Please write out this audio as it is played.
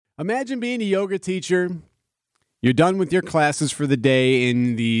Imagine being a yoga teacher. You're done with your classes for the day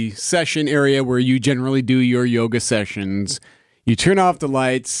in the session area where you generally do your yoga sessions. You turn off the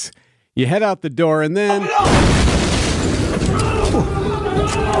lights, you head out the door, and then... Here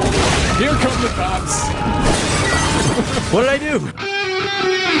come the cops. What did I do?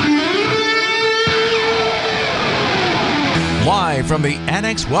 Live from the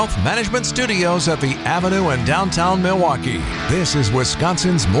Annex Wealth Management Studios at the Avenue in downtown Milwaukee, this is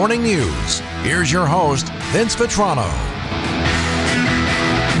Wisconsin's Morning News. Here's your host, Vince Vitrano.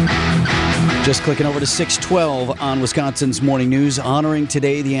 Just clicking over to 612 on Wisconsin's Morning News, honoring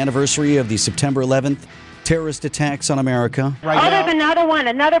today the anniversary of the September 11th terrorist attacks on America. There's another one.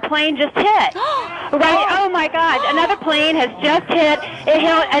 Another plane just hit. Right. Oh, my God. Another plane has just hit. It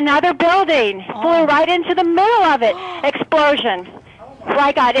hit another building. Flew right into the middle of it. Explosion.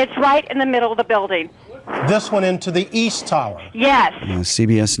 My God, it's right in the middle of the building. This one into the East Tower. Yes.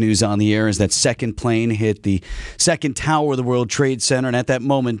 CBS News on the air as that second plane hit the second tower of the World Trade Center, and at that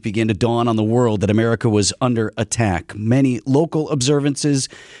moment began to dawn on the world that America was under attack. Many local observances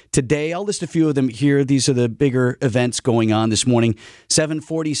today. I'll list a few of them here. These are the bigger events going on this morning.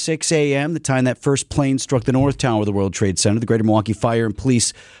 7:46 a.m., the time that first plane struck the North Tower of the World Trade Center. The Greater Milwaukee Fire and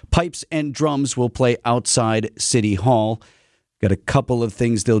Police pipes and drums will play outside City Hall. Got a couple of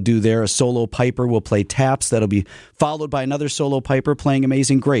things they'll do there. A solo piper will play taps. That'll be followed by another solo piper playing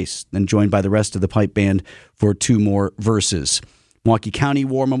Amazing Grace, then joined by the rest of the pipe band for two more verses. Milwaukee County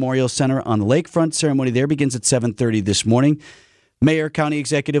War Memorial Center on the lakefront. Ceremony there begins at 7:30 this morning. Mayor, county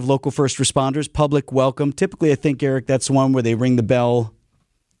executive, local first responders, public welcome. Typically, I think, Eric, that's the one where they ring the bell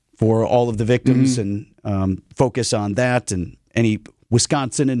for all of the victims and focus on that and any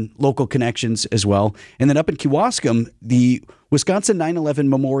Wisconsin and local connections as well. And then up in Kewaskum, the Wisconsin 9/11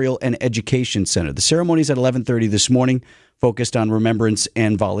 Memorial and Education Center. The ceremony's at 11:30 this morning, focused on remembrance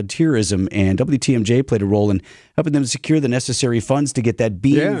and volunteerism. And WTMJ played a role in helping them secure the necessary funds to get that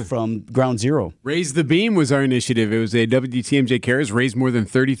beam from Ground Zero. Raise the Beam was our initiative. It was a WTMJ Cares, raised more than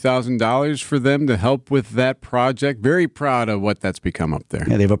 $30,000 for them to help with that project. Very proud of what that's become up there.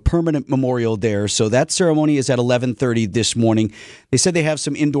 Yeah, they have a permanent memorial there. So that ceremony is at 11:30 this morning. They said they have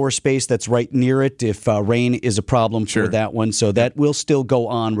some indoor space that's right near it if rain is a problem for that one. So that will still go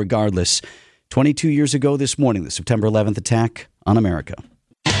on regardless. 22 years ago this morning, the September 11th attack on America.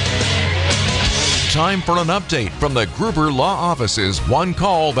 Time for an update from the Gruber Law Office's One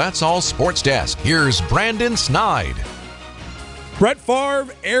Call, That's All Sports Desk. Here's Brandon Snide. Brett Favre,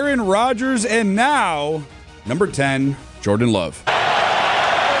 Aaron Rodgers, and now, number 10, Jordan Love.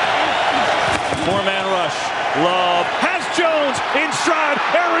 Four-man rush. Love has Jones in stride.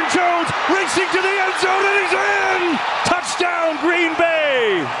 Aaron Jones racing to the end zone, and he's in! Touchdown, Green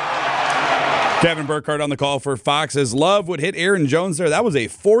Bay! Kevin Burkhardt on the call for Fox as Love would hit Aaron Jones there. That was a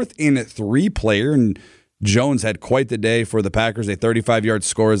 4th-and-3 player, and Jones had quite the day for the Packers. A 35-yard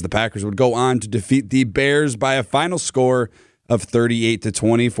score as the Packers would go on to defeat the Bears by a final score of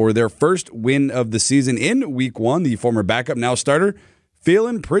 38-20 for their first win of the season in Week 1. The former backup, now starter,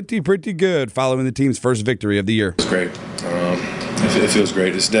 feeling pretty good following the team's first victory of the year. It's great. It feels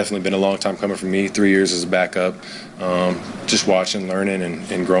great. It's definitely been a long time coming for me, 3 years as a backup. Just watching, learning,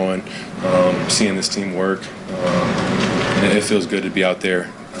 and growing, seeing this team work. And it feels good to be out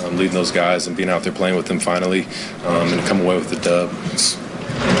there leading those guys and being out there playing with them finally and come away with the dub. It's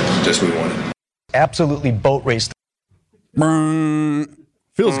just what we wanted. Absolutely boat race.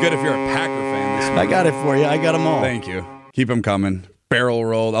 Feels good if you're a Packer fan this morning. I got it for you. I got them all. Thank you. Keep them coming. Barrel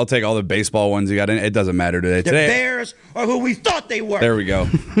rolled. I'll take all the baseball ones you got in. It doesn't matter today. The Bears are who we thought they were. There we go.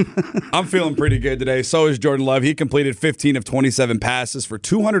 I'm feeling pretty good today. So is Jordan Love. He completed 15 of 27 passes for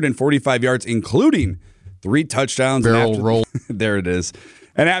 245 yards, including 3 touchdowns. Barrel roll. There it is.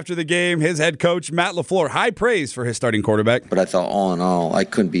 And after the game, his head coach, Matt LaFleur, high praise for his starting quarterback. But I thought all in all, I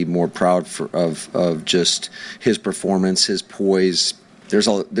couldn't be more proud of just his performance, his poise. There's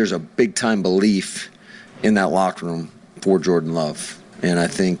a big-time belief in that locker room for Jordan Love. And I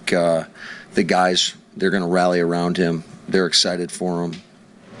think the guys, they're going to rally around him. They're excited for him.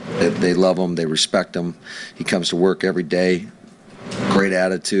 They love him. They respect him. He comes to work every day. Great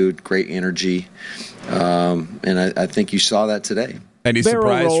attitude, great energy. And I think you saw that today. Any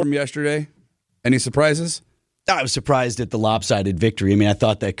surprise from yesterday? Any surprises? I was surprised at the lopsided victory. I mean, I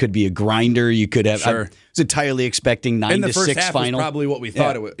thought that could be a grinder. You could have. Sure. I was entirely expecting 9-6 final. In the first half was probably what we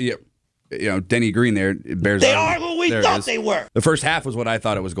thought it would. Yeah. You know, Denny Green there. Bears. They are who we thought they were. The first half was what I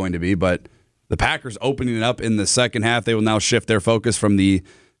thought it was going to be, but the Packers opening it up in the second half, they will now shift their focus from the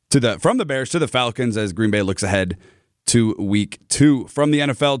Bears to the Falcons as Green Bay looks ahead to Week 2. From the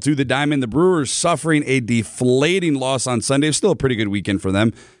NFL to the Diamond, the Brewers suffering a deflating loss on Sunday. It was still a pretty good weekend for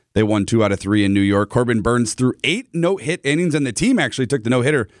them. They won 2 out of 3 in New York. Corbin Burns threw 8 no-hit innings, and the team actually took the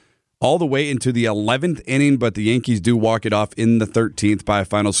no-hitter all the way into the 11th inning, but the Yankees do walk it off in the 13th by a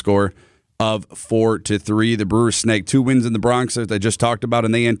final score of 4-3. The Brewers snagged 2 wins in the Bronx, as I just talked about,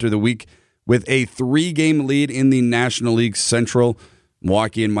 and they enter the week with a 3-game lead in the National League Central.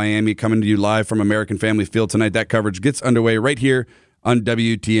 Milwaukee and Miami coming to you live from American Family Field tonight. That coverage gets underway right here on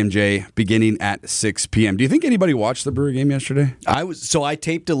WTMJ beginning at 6 p.m. Do you think anybody watched the Brewer game yesterday? I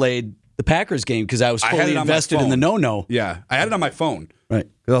tape delayed the Packers game because I was fully invested in the no-no. Yeah, I had it on my phone. Right.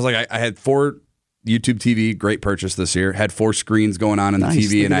 Because I was like, I had 4 YouTube TV, great purchase this year. Had 4 screens going on the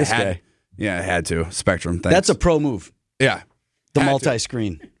TV, and I had to. Spectrum, thanks. That's a pro move. Yeah. The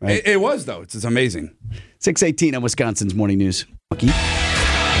multi-screen. Right? It was, though. It's amazing. 6:18 on Wisconsin's Morning News.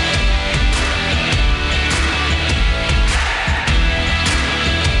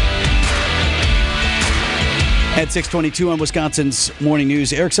 At 6:22 on Wisconsin's Morning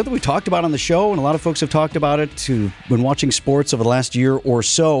News. Eric, something we talked about on the show, and a lot of folks have talked about it when watching sports over the last year or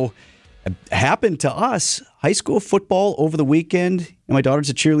so. It happened to us. High school football over the weekend. And my daughter's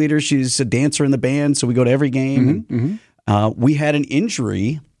a cheerleader. She's a dancer in the band, so we go to every game. We had an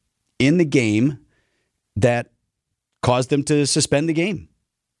injury in the game that caused them to suspend the game.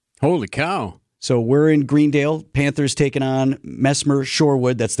 Holy cow. So we're in Greendale. Panthers taking on Mesmer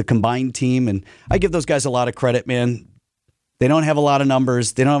Shorewood. That's the combined team. And I give those guys a lot of credit, man. They don't have a lot of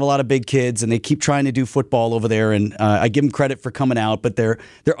numbers. They don't have a lot of big kids, and they keep trying to do football over there. And I give them credit for coming out, but they're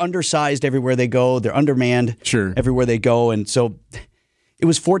undersized everywhere they go. They're undermanned everywhere they go. And so it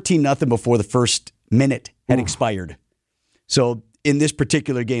was 14-0 before the first minute had expired. So in this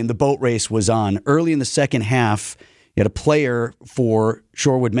particular game, the boat race was on. Early in the second half, you had a player for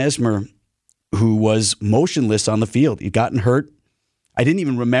Shorewood Mesmer who was motionless on the field. He'd gotten hurt. I didn't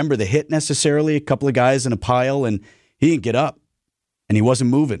even remember the hit necessarily. A couple of guys in a pile, and he didn't get up, and he wasn't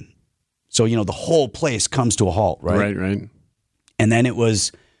moving. So, the whole place comes to a halt, right? Right. And then it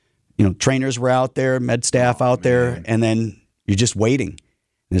was, trainers were out there, med staff out there, and then you're just waiting.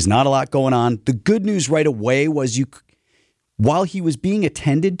 There's not a lot going on. The good news right away was while he was being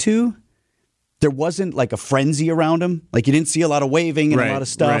attended to, there wasn't like a frenzy around him. Like you didn't see a lot of waving and a lot of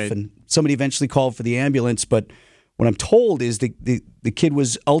stuff, and somebody eventually called for the ambulance. But what I'm told is the kid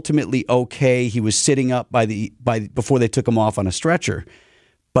was ultimately okay. He was sitting up before they took him off on a stretcher.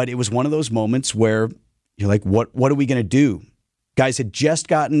 But it was one of those moments where you're like, what are we going to do? Guys had just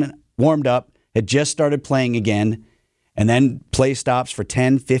gotten warmed up, had just started playing again, and then play stops for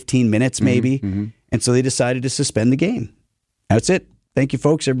 10, 15 minutes maybe. And so they decided to suspend the game. That's it. Thank you,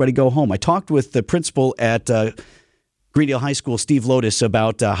 folks. Everybody go home. I talked with the principal at Greendale High School, Steve Lotus,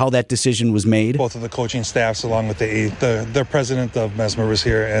 about how that decision was made. Both of the coaching staffs, along with the president of Mesmer was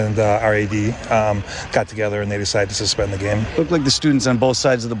here, and our AD got together, and they decided to suspend the game. Looked like the students on both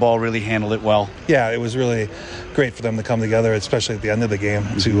sides of the ball really handled it well. Yeah, it was really great for them to come together, especially at the end of the game,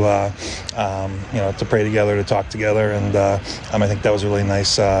 to pray together, to talk together, and I think that was a really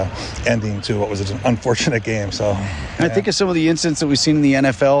nice ending to what was an unfortunate game. So, I think of some of the incidents that we've seen in the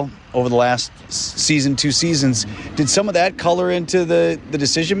NFL over the last season, 2 seasons. Did some of that color into the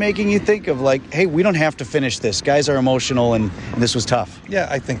decision making? You think of like, hey, we don't have to finish this. Guys are emotional, and this was tough. Yeah,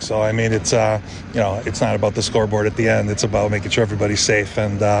 I think so. I mean, it's it's not about the scoreboard at the end. It's about making sure everybody's safe,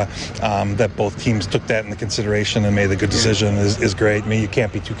 and that both teams took that into consideration and made the good decision is great. I mean, you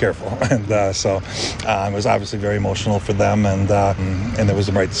can't be too careful, and so it was obviously very emotional for them, and it was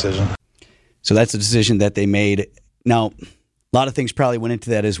the right decision. So that's the decision that they made. Now, a lot of things probably went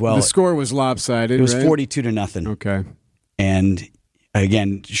into that as well. The score was lopsided. It was right? 42-0. Okay. And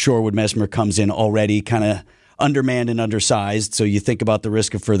again, Shorewood Mesmer comes in already kind of undermanned and undersized. So you think about the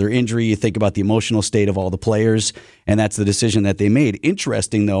risk of further injury. You think about the emotional state of all the players. And that's the decision that they made.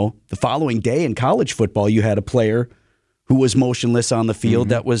 Interesting, though, the following day in college football, you had a player who was motionless on the field.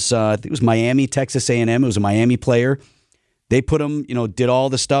 That was, I think it was Miami, Texas A&M. It was a Miami player. They put him, did all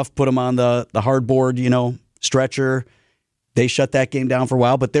the stuff, put him on the hardboard, stretcher. They shut that game down for a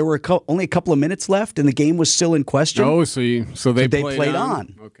while, but there were only a couple of minutes left, and the game was still in question. Oh, so they played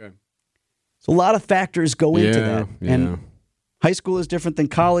on. Okay. So a lot of factors go into that. And high school is different than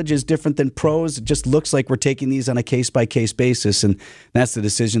college, is different than pros. It just looks like we're taking these on a case-by-case basis, and that's the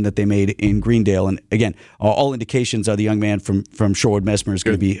decision that they made in Greendale. And again, all indications are the young man from Shorewood Mesmer is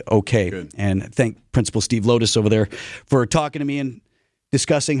going to be okay. Good. And thank Principal Steve Lotus over there for talking to me and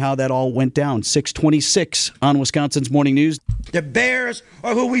discussing how that all went down. 6:26 on Wisconsin's Morning News. The Bears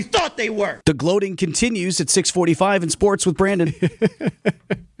are who we thought they were. The gloating continues at 6:45 in sports with Brandon.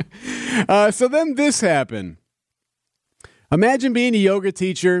 So then this happened. Imagine being a yoga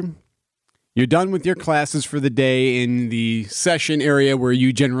teacher. You're done with your classes for the day in the session area where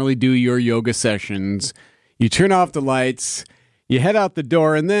you generally do your yoga sessions. You turn off the lights, you head out the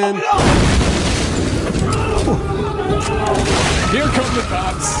door, and then... Here come the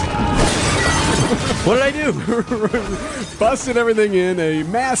cops. What did I do? Busted everything in, a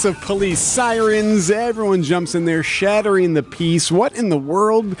mass of police sirens. Everyone jumps in there, shattering the peace. What in the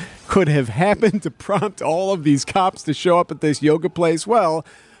world could have happened to prompt all of these cops to show up at this yoga place? Well,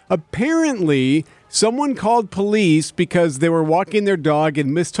 apparently someone called police because they were walking their dog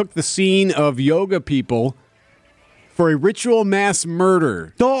and mistook the scene of yoga people for a ritual mass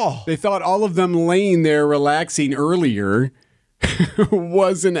murder. Oh. They thought all of them laying there relaxing earlier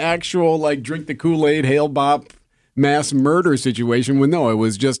was an actual, like, drink the Kool-Aid, hail bop mass murder situation. Well, no, it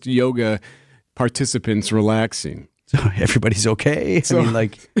was just yoga participants relaxing. So everybody's okay? So, I mean,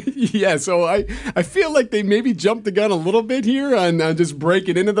 like... Yeah, so I feel like they maybe jumped the gun a little bit here on just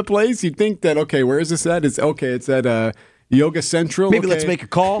breaking into the place. You'd think that, okay, where is this at? It's at Yoga Central. Maybe okay. let's make a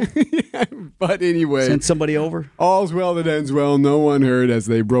call. Yeah, but anyway. Send somebody over. All's well that ends well. No one heard as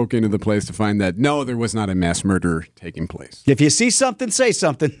they broke into the place to find that, no, there was not a mass murder taking place. If you see something, say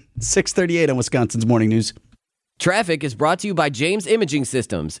something. 6:38 on Wisconsin's Morning News. Traffic is brought to you by James Imaging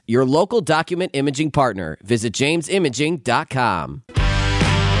Systems, your local document imaging partner. Visit jamesimaging.com.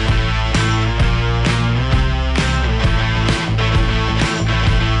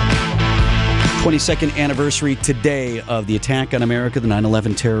 22nd anniversary today of the attack on America, the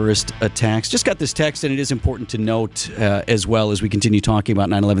 9/11 terrorist attacks. Just got this text, and it is important to note as well as we continue talking about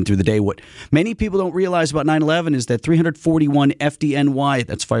 9/11 through the day. What many people don't realize about 9/11 is that 341 FDNY,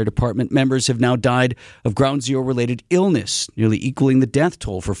 that's fire department members, have now died of ground zero-related illness, nearly equaling the death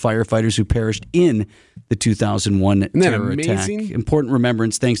toll for firefighters who perished in the 2001 terror attack. Important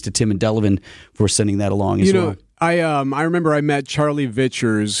remembrance. Thanks to Tim and Delavan for sending that along as well. I remember I met Charlie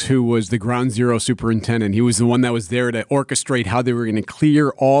Vitchers, who was the Ground Zero superintendent. He was the one that was there to orchestrate how they were going to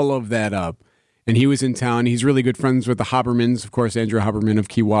clear all of that up. And he was in town. He's really good friends with the Habermans. Of course, Andrew Haberman of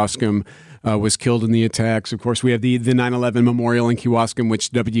Kewaskum was killed in the attacks. Of course, we have the 9/11 Memorial in Kewaskum,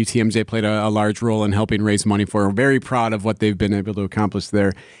 which WTMJ played a large role in helping raise money for. We're very proud of what they've been able to accomplish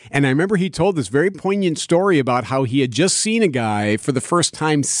there. And I remember he told this very poignant story about how he had just seen a guy for the first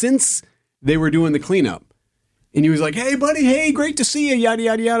time since they were doing the cleanup. And he was like, hey, buddy, hey, great to see you, yada,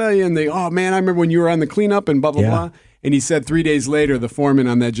 yada, yada. And they, oh, man, I remember when you were on the cleanup and blah, blah, blah. And he said 3 days later, the foreman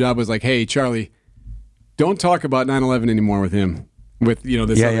on that job was like, hey, Charlie, don't talk about 9/11 anymore with him, with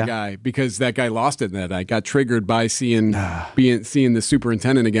this other guy, because that guy lost it that night. Got triggered by seeing the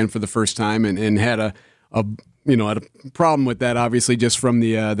superintendent again for the first time and had a problem with that, obviously, just from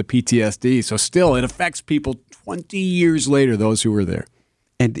the PTSD. So still, it affects people 20 years later, those who were there.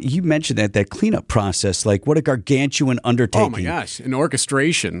 And you mentioned that cleanup process, like what a gargantuan undertaking. Oh, my gosh. An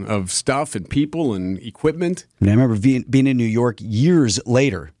orchestration of stuff and people and equipment. And I remember being in New York years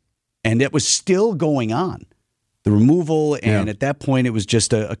later, and it was still going on. The removal, and at that point, it was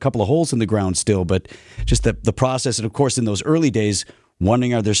just a couple of holes in the ground still, but just the process. And, of course, in those early days,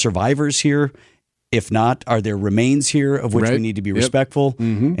 wondering, are there survivors here? If not, are there remains here of which we need to be respectful?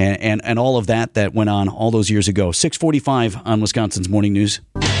 Mm-hmm. And all of that went on all those years ago. 6:45 on Wisconsin's Morning News.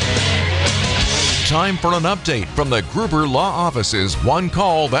 Time for an update from the Gruber Law Office's One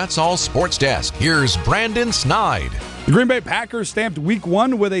Call, That's All Sports Desk. Here's Brandon Snide. The Green Bay Packers stamped Week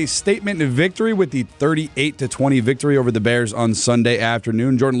 1 with a statement victory with the 38-20 victory over the Bears on Sunday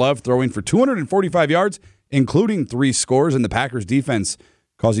afternoon. Jordan Love throwing for 245 yards, including 3 scores, and the Packers defense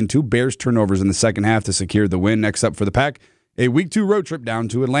causing 2 Bears turnovers in the second half to secure the win. Next up for the Pack, a Week 2 road trip down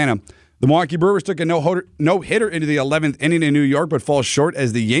to Atlanta. The Milwaukee Brewers took a no-hitter into the 11th inning in New York, but fall short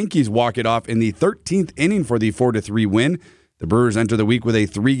as the Yankees walk it off in the 13th inning for the 4-3 win. The Brewers enter the week with a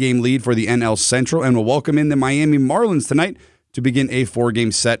 3-game lead for the NL Central and will welcome in the Miami Marlins tonight to begin a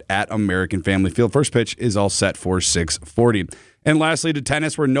 4-game set at American Family Field. First pitch is all set for 6:40. And lastly, to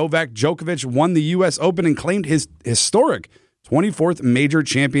tennis, where Novak Djokovic won the U.S. Open and claimed his historic 24th major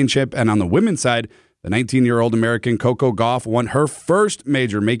championship. And on the women's side, the 19-year-old American Coco Gauff won her first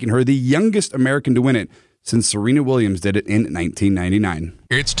major, making her the youngest American to win it since Serena Williams did it in 1999.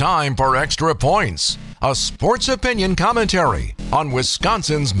 It's time for Extra Points, a sports opinion commentary on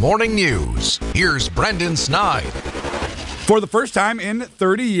Wisconsin's Morning News. Here's Brendan Snide. For the first time in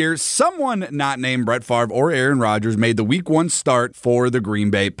 30 years, someone not named Brett Favre or Aaron Rodgers made the Week 1 start for the Green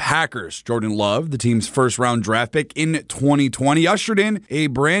Bay Packers. Jordan Love, the team's first-round draft pick in 2020, ushered in a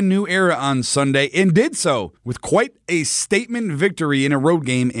brand-new era on Sunday and did so with quite a statement victory in a road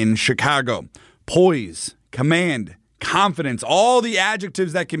game in Chicago. Poise, command, confidence, all the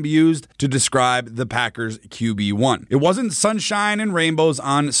adjectives that can be used to describe the Packers QB1. It wasn't sunshine and rainbows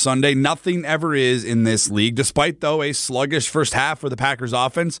on Sunday. Nothing ever is in this league. Despite, though, a sluggish first half for the Packers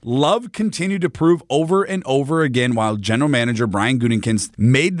offense, Love continued to prove over and over again while general manager Brian Gutekunst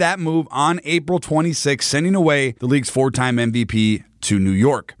made that move on April 26, sending away the league's 4-time MVP to New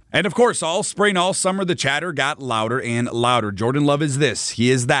York. And of course, all spring, all summer, the chatter got louder and louder. Jordan Love is this, he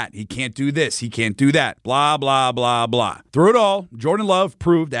is that, he can't do this, he can't do that, blah, blah, blah, blah. Through it all, Jordan Love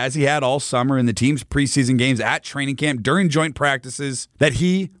proved, as he had all summer in the team's preseason games, at training camp, during joint practices, that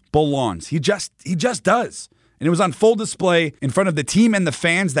he belongs. He just does. And it was on full display in front of the team and the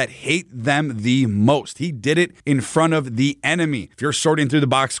fans that hate them the most. He did it in front of the enemy. If you're sorting through the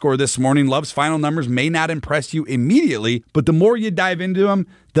box score this morning, Love's final numbers may not impress you immediately, but the more you dive into them,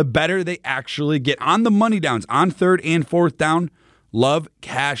 the better they actually get. On the money downs, on 3rd and 4th down, Love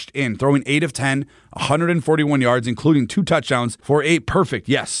cashed in, throwing 8 of 10, 141 yards, including 2 touchdowns for a perfect,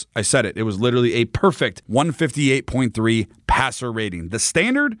 yes, I said it, it was literally a perfect 158.3 passer rating. The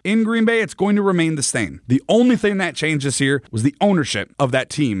standard in Green Bay, it's going to remain the same. The only thing that changed this year was the ownership of that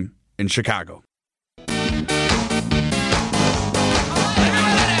team in Chicago.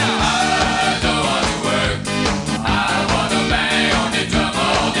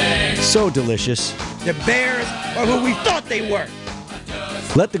 So delicious. The Bears are who we thought they were.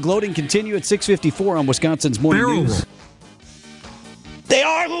 Let the gloating continue at 6:54 on Wisconsin's Morning News. They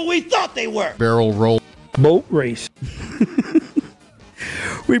are who we thought they were. Barrel roll. Boat race.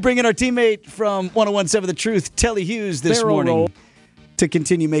 We bring in our teammate from 101.7 The Truth, Telly Hughes, this morning to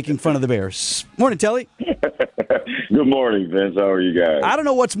continue making fun of the Bears. Morning, Telly. Good morning, Vince. How are you guys? I don't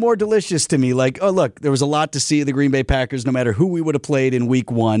know what's more delicious to me. Like, oh, look, there was a lot to see of the Green Bay Packers, no matter who we would have played in week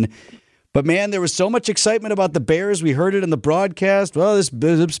 1. But, man, there was so much excitement about the Bears. We heard it in the broadcast. Well, this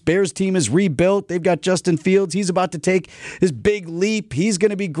Bears team is rebuilt. They've got Justin Fields. He's about to take his big leap. He's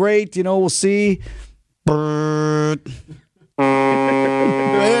going to be great. You know, we'll see. The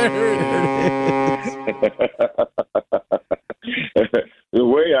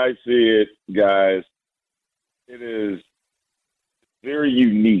way I see it, guys, it is very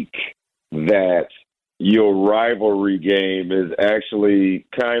unique that your rivalry game is actually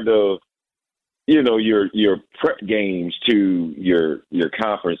kind of, you know, your prep games to your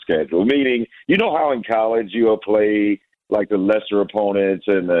conference schedule. Meaning, you know how in college you'll play like the lesser opponents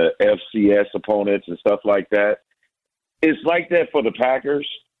and the FCS opponents and stuff like that? It's like that for the Packers,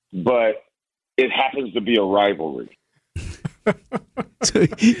 but it happens to be a rivalry. So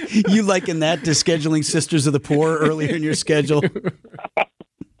you liken that to scheduling Sisters of the Poor earlier in your schedule?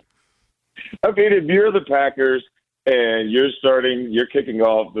 I mean, if you're the Packers and you're kicking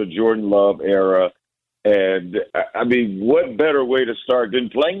off the Jordan Love era, and I mean, what better way to start than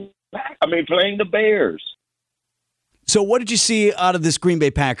playing the Bears? So what did you see out of this Green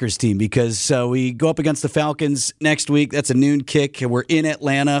Bay Packers team? Because we go up against the Falcons next week. That's a noon kick. We're in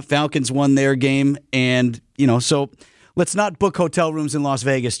Atlanta. Falcons won their game. And, you know, so let's not book hotel rooms in Las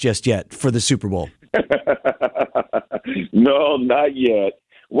Vegas just yet for the Super Bowl. No, not yet.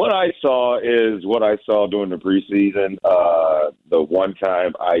 What I saw is what I saw during the preseason. The one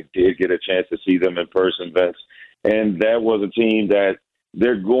time I did get a chance to see them in person, Vince, and that was a team that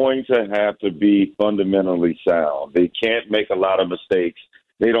they're going to have to be fundamentally sound. They can't make a lot of mistakes.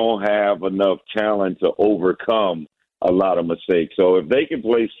 They don't have enough talent to overcome a lot of mistakes. So if they can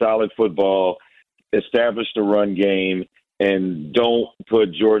play solid football, establish the run game, and don't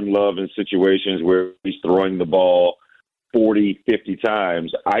put Jordan Love in situations where he's throwing the ball 40, 50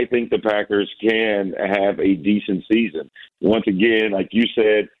 times, I think the Packers can have a decent season. Once again, like you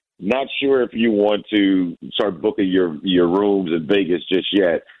said, not sure if you want to start booking your rooms in Vegas just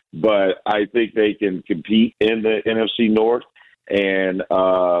yet, but I think they can compete in the NFC North. And,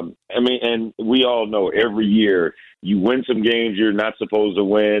 and we all know every year you win some games you're not supposed to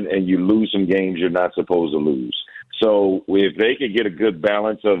win and you lose some games you're not supposed to lose. So if they could get a good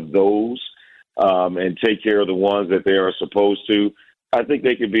balance of those and take care of the ones that they are supposed to, I think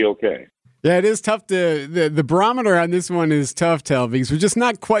they could be okay. Yeah, it is tough the barometer on this one is tough, Tel, because we're just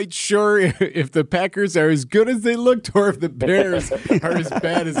not quite sure if the Packers are as good as they looked or if the Bears are as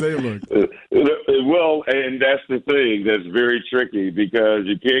bad as they looked. Well, and that's the thing that's very tricky because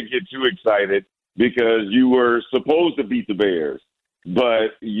you can't get too excited because you were supposed to beat the Bears,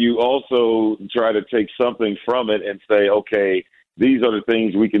 but you also try to take something from it and say, okay, these are the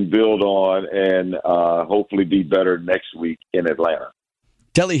things we can build on and hopefully be better next week in Atlanta.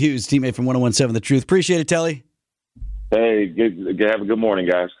 Telly Hughes, teammate from 101.7 The Truth. Appreciate it, Telly. Hey, have a good morning,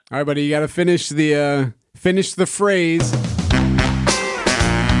 guys. All right, buddy, you got to finish the phrase.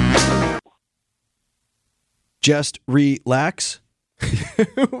 just relax.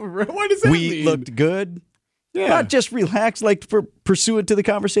 What does that mean? We looked good. Yeah. Not just relax, like pursuant to the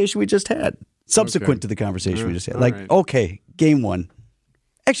conversation we just had. Subsequent to the conversation we just had. Like, okay, game one.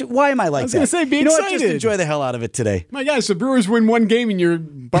 Actually, why am I like that? I was going to say, be you know excited. what? Just enjoy the hell out of it today. My gosh, the Brewers win one game and you're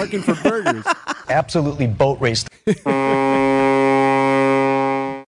barking for burgers. Absolutely boat raced.